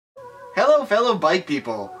Hello fellow bike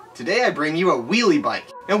people! Today I bring you a wheelie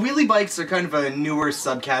bike. Now wheelie bikes are kind of a newer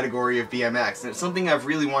subcategory of BMX, and it's something I've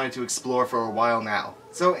really wanted to explore for a while now.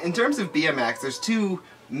 So in terms of BMX, there's two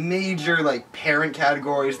major parent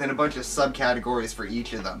categories, then a bunch of subcategories for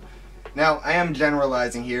each of them. Now, I am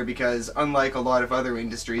generalizing here because, unlike a lot of other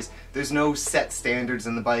industries, there's no set standards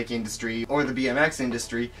in the bike industry or the BMX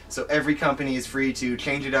industry, so every company is free to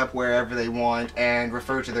change it up wherever they want and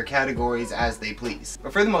refer to their categories as they please.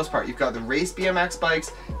 But for the most part, you've got the race BMX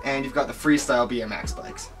bikes and you've got the freestyle BMX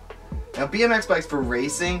bikes. Now, BMX bikes for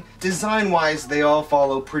racing, design-wise, they all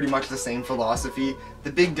follow pretty much the same philosophy.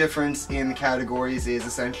 The big difference in the categories is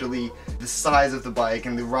essentially the size of the bike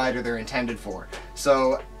and the rider they're intended for.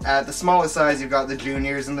 So, at the smallest size, you've got the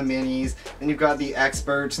juniors and the minis, then you've got the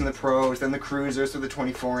experts and the pros, then the cruisers with the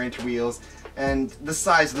 24-inch wheels, and the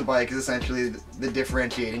size of the bike is essentially the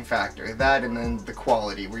differentiating factor. That and then the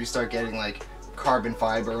quality, where you start getting carbon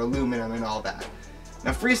fiber, aluminum, and all that.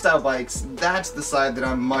 Now freestyle bikes, that's the side that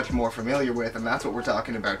I'm much more familiar with, and that's what we're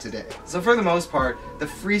talking about today. So for the most part, the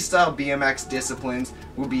freestyle BMX disciplines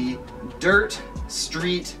will be dirt,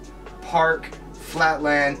 street, park,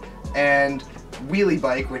 flatland, and wheelie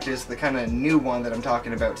bike, which is the kind of new one that I'm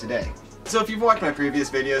talking about today. So if you've watched my previous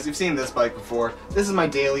videos, you've seen this bike before. This is my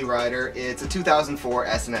daily rider. It's a 2004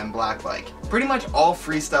 S&M black bike. Pretty much all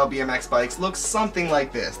freestyle BMX bikes look something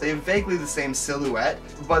like this. They have vaguely the same silhouette,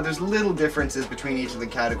 but there's little differences between each of the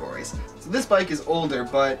categories. So this bike is older,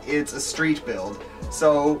 but it's a street build.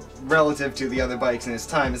 So relative to the other bikes in its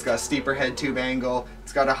time, it's got a steeper head tube angle,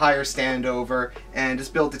 it's got a higher standover, and it's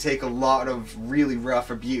built to take a lot of really rough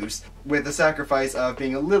abuse, with the sacrifice of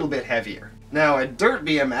being a little bit heavier. Now a dirt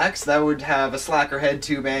BMX, that would have a slacker head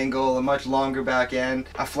tube angle, a much longer back end.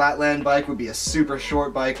 A flatland bike would be a super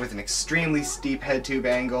short bike with an extremely steep head tube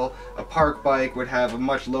angle. A park bike would have a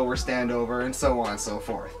much lower standover, and so on and so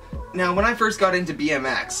forth. Now when I first got into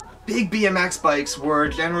BMX, big BMX bikes were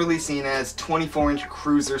generally seen as 24-inch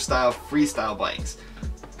cruiser style freestyle bikes.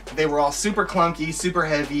 They were all super clunky, super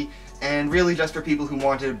heavy, and really just for people who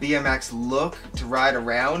wanted a BMX look to ride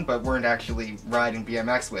around but weren't actually riding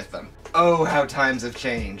BMX with them. Oh, how times have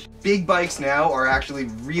changed. Big bikes now are actually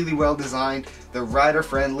really well designed, they're rider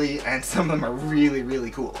friendly, and some of them are really,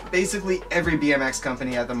 really cool. Basically every BMX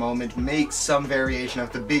company at the moment makes some variation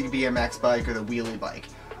of the big BMX bike or the wheelie bike.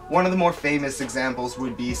 One of the more famous examples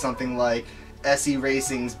would be something like s2e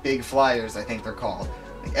Racing's Big Flyers, I think they're called.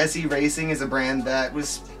 s2e Racing is a brand that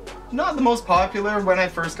was not the most popular when I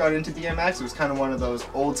first got into BMX. It was kind of one of those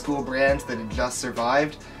old school brands that had just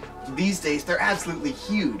survived. These days, they're absolutely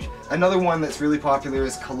huge. Another one that's really popular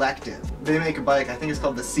is Collective. They make a bike, I think it's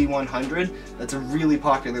called the C100, that's a really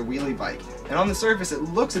popular wheelie bike. And on the surface, it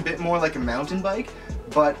looks a bit more like a mountain bike,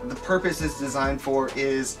 but the purpose it's designed for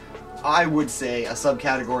is, I would say, a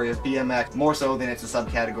subcategory of BMX, more so than it's a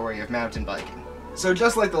subcategory of mountain biking. So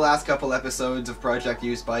just like the last couple episodes of Project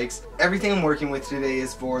Use Bikes, everything I'm working with today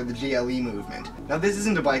is for the GLE Movement. Now this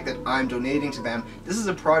isn't a bike that I'm donating to them, this is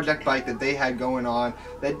a project bike that they had going on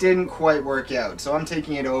that didn't quite work out, so I'm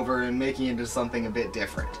taking it over and making it into something a bit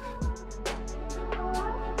different.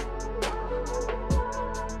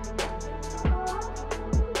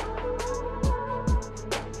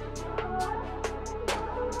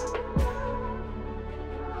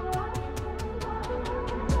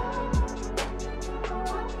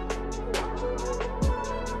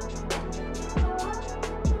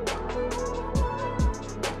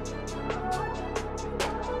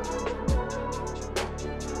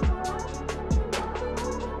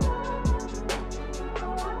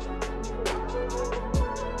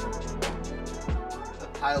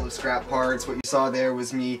 Pile of scrap parts. What you saw there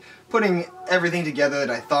was me putting everything together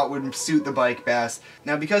that I thought would suit the bike best.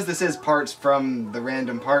 Now because this is parts from the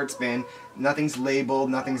random parts bin, nothing's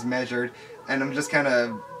labeled, nothing's measured, and I'm just kind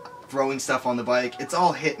of throwing stuff on the bike. It's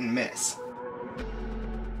all hit and miss.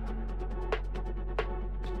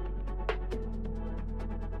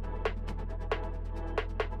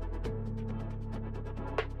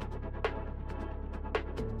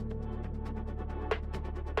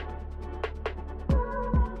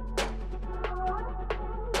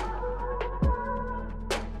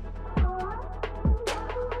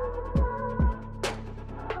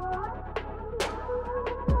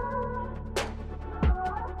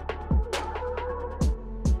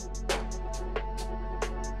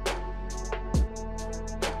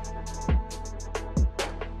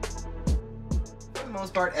 For the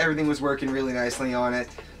most part, everything was working really nicely on it.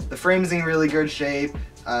 The frame's in really good shape.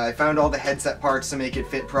 I found all the headset parts to make it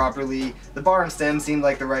fit properly. The bar and stem seemed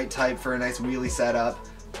like the right type for a nice wheelie setup.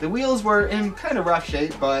 The wheels were in kind of rough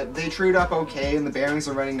shape, but they trued up okay and the bearings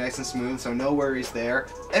are running nice and smooth, so no worries there.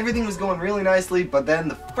 Everything was going really nicely, but then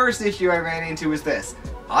the first issue I ran into was this.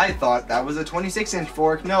 I thought that was a 26-inch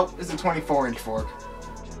fork. Nope, it's a 24-inch fork.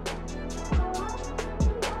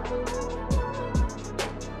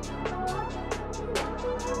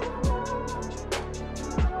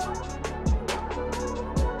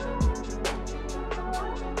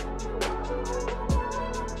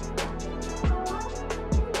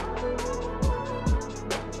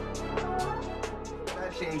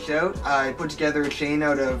 Changed out. I put together a chain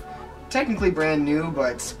out of technically brand new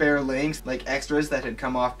but spare links, like extras that had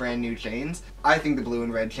come off brand new chains. I think the blue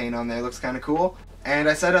and red chain on there looks kind of cool. And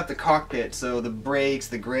I set up the cockpit, so the brakes,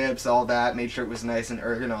 the grips, all that, made sure it was nice and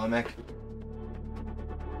ergonomic.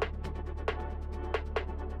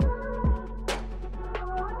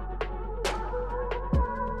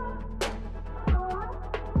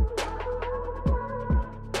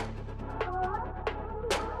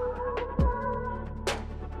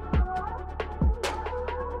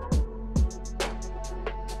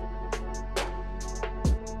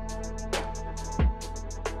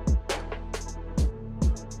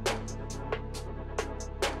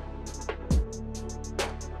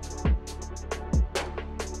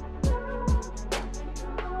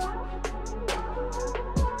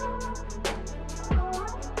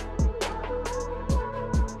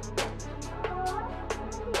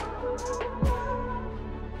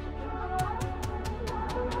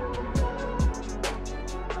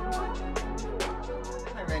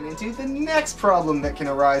 Into the next problem that can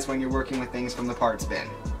arise when you're working with things from the parts bin.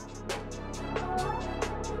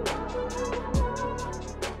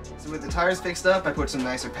 So with the tires fixed up, I put some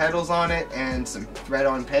nicer pedals on it and some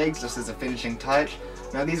thread-on pegs just as a finishing touch.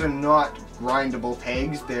 Now these are not grindable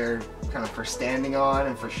pegs, they're kind of for standing on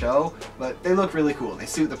and for show, but they look really cool. They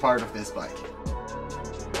suit the part of this bike.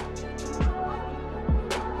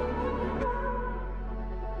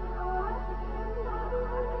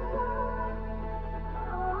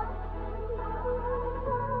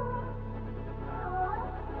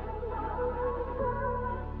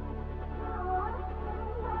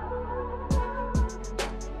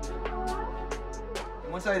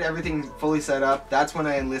 Once I had everything fully set up, that's when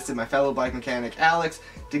I enlisted my fellow bike mechanic Alex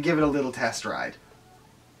to give it a little test ride.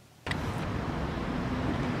 And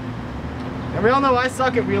we all know I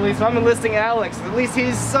suck at wheelies, so I'm enlisting Alex. At least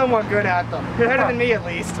he's somewhat good at them. Better than me, at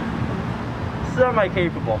least.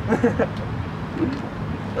 Semi-capable.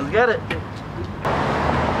 Let's get it.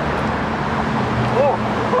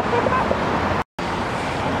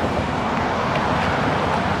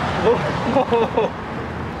 Oh.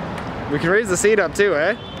 We can raise the seat up too,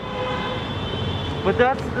 eh? But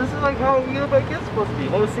this is like how a wheel bike is supposed to be.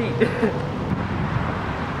 Low seat.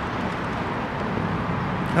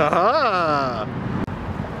 Haha!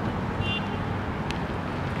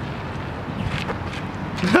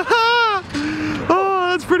 Oh,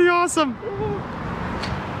 that's pretty awesome!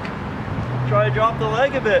 Try to drop the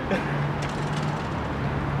leg a bit.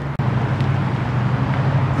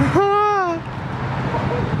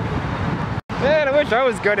 Man, I wish I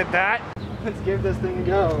was good at that. Let's give this thing a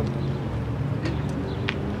go.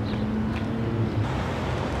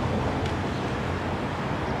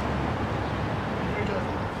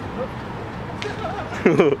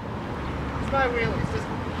 It's my wheelies, just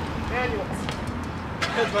manuals.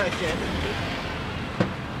 That's my shit.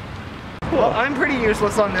 Well, I'm pretty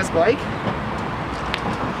useless on this bike.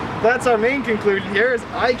 That's our main conclusion here, is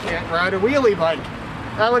I can't ride a wheelie bike.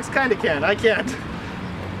 Alex kinda can, I can't.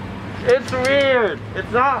 It's weird.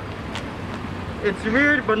 It's not. It's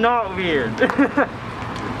weird, but not weird.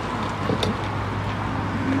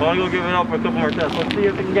 I'll go give it up for a couple more tests. Let's see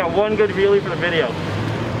if we can get one good wheelie for the video.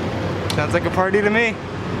 Sounds like a party to me.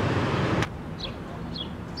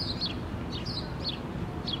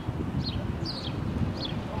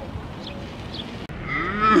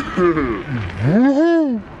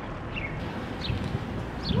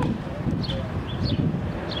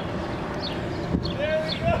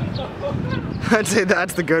 I'd say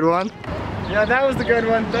that's the good one. Yeah, that was the good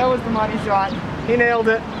one. That was the money shot. He nailed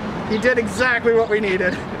it. He did exactly what we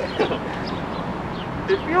needed.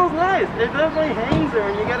 It feels nice. It definitely hangs there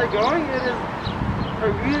when you get it going. It is a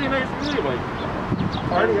really nice wheelie bike.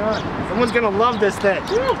 Party on. Someone's gonna love this thing.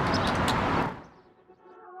 Woo.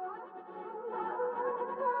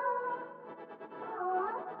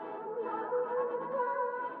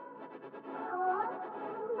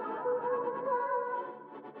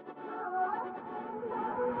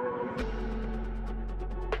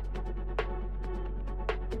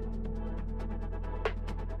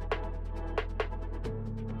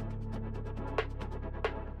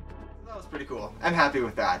 pretty cool. I'm happy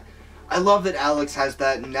with that. I love that Alex has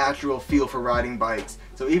that natural feel for riding bikes.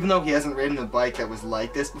 So even though he hasn't ridden a bike that was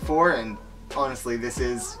like this before, and honestly this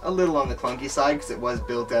is a little on the clunky side because it was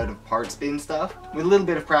built out of parts bin stuff, with a little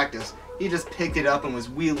bit of practice, he just picked it up and was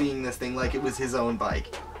wheeling this thing like it was his own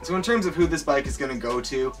bike. So in terms of who this bike is going to go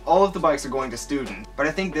to, all of the bikes are going to students, but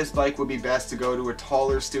I think this bike would be best to go to a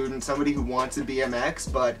taller student, somebody who wants a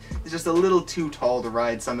BMX but is just a little too tall to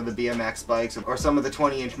ride some of the BMX bikes or some of the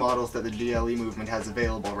 20-inch models that the GLE Movement has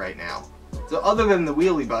available right now. So other than the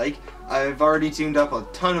wheelie bike, I've already tuned up a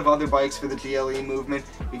ton of other bikes for the GLE Movement.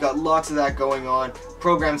 We got lots of that going on.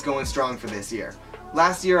 Program's going strong for this year.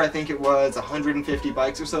 Last year I think it was 150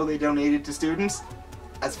 bikes or so they donated to students.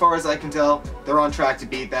 As far as I can tell, they're on track to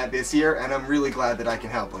beat that this year, and I'm really glad that I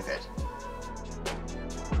can help with it.